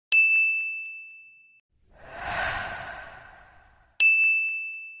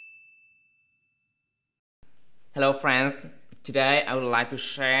Hello friends, today I would like to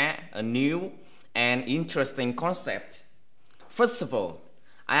share a new and interesting concept. First of all,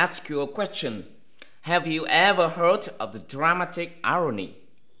 I ask you a question. Have you ever heard of the dramatic irony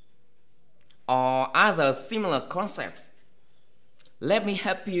or other similar concepts? Let me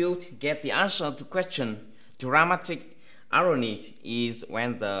help you to get the answer to question. Dramatic irony is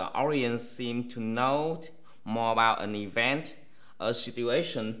when the audience seems to know more about an event, a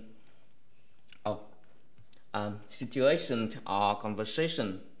situation or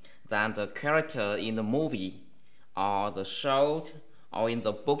conversation than the character in the movie or the show or in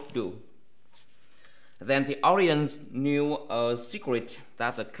the book do. Then the audience knew a secret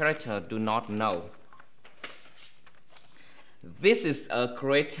that the character do not know. This is a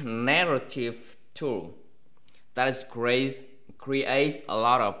great narrative tool that is creates a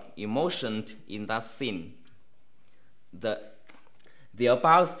lot of emotion in that scene. The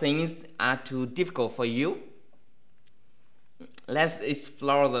above things are too difficult for you. Let's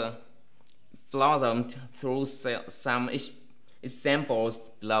explore them through some examples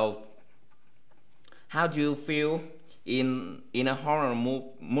below. How do you feel in a horror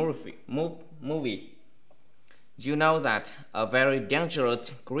movie? You know that a very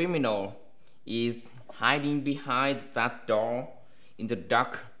dangerous criminal is hiding behind that door in the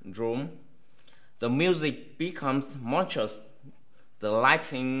dark room. The music becomes monstrous. The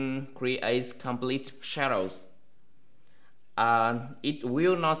lighting creates complete shadows. It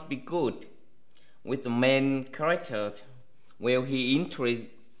will not be good with the main character. Will he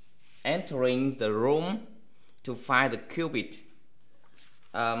entering the room to find the culprit?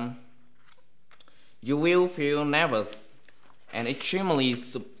 You will feel nervous and extremely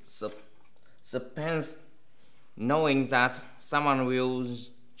suspense, knowing that someone will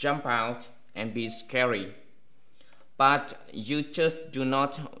jump out and be scary, but you just do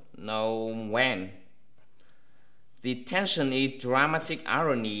not know when. The tension is dramatic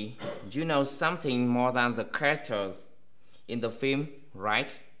irony. You know something more than the characters in the film,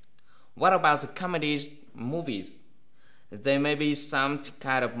 right? What about the comedy movies? There may be some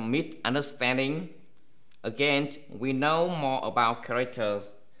kind of misunderstanding. Again, we know more about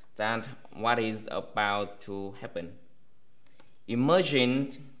characters than what is about to happen.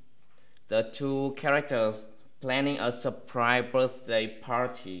 Imagine the two characters planning a surprise birthday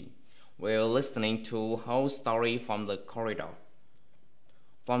party while listening to a whole story from the corridor.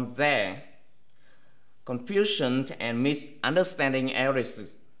 From there, confusion and misunderstanding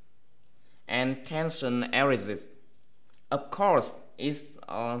arises, and tension arises. Of course, it's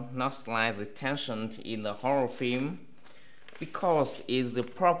not like the tension in the horror film, because it's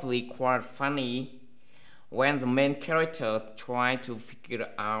probably quite funny when the main character tries to figure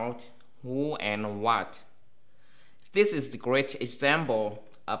out who and what. This is the great example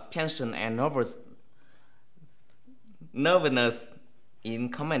of tension and nervousness in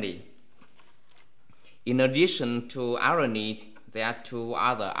comedy. In addition to irony, there are two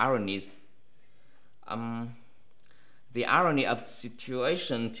other ironies. The irony of the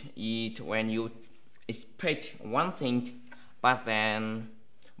situation is when you expect one thing, but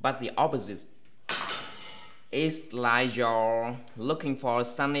the opposite. It's like you're looking for a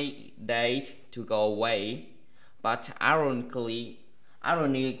sunny day to go away, but ironically,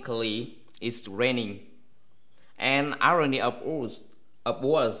 it's raining. And irony of words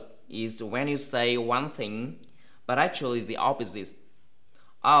is when you say one thing, but actually the opposite.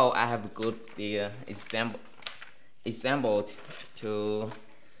 Oh, I have a good example to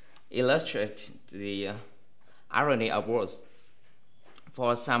illustrate the irony of words.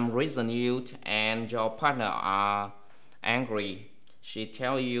 For some reason, you and your partner are angry. She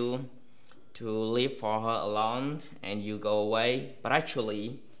tells you to leave for her alone and you go away, but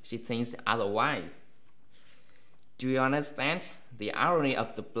actually she thinks otherwise. Do you understand? The irony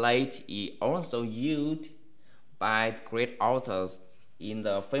of the plate is also used by great authors in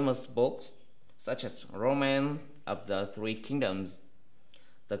the famous books such as Romance of the Three Kingdoms,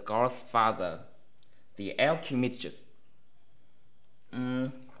 The Godfather, The Alchemist.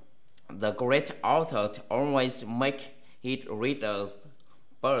 The great author always make his readers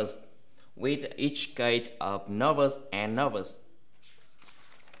burst with each gate of nervous.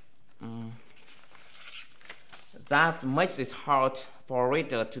 That makes it hard for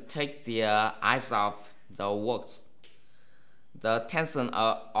reader to take their eyes off the works. The tension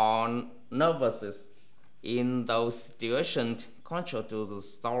or nervousness in those situations contribute to the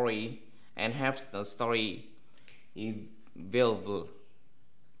story and helps the story evolve.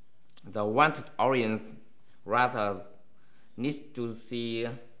 The wanted audience rather needs to see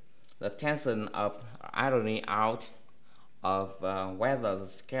the tension of irony out of whether the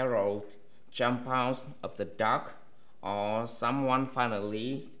scarecrow jump out of the dark, or someone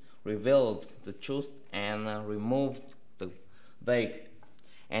finally revealed the truth and removed the veil,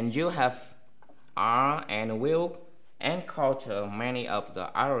 and you are and will encounter many of the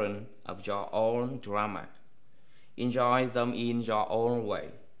irony of your own drama. Enjoy them in your own way,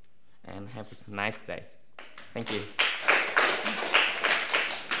 and have a nice day. Thank you.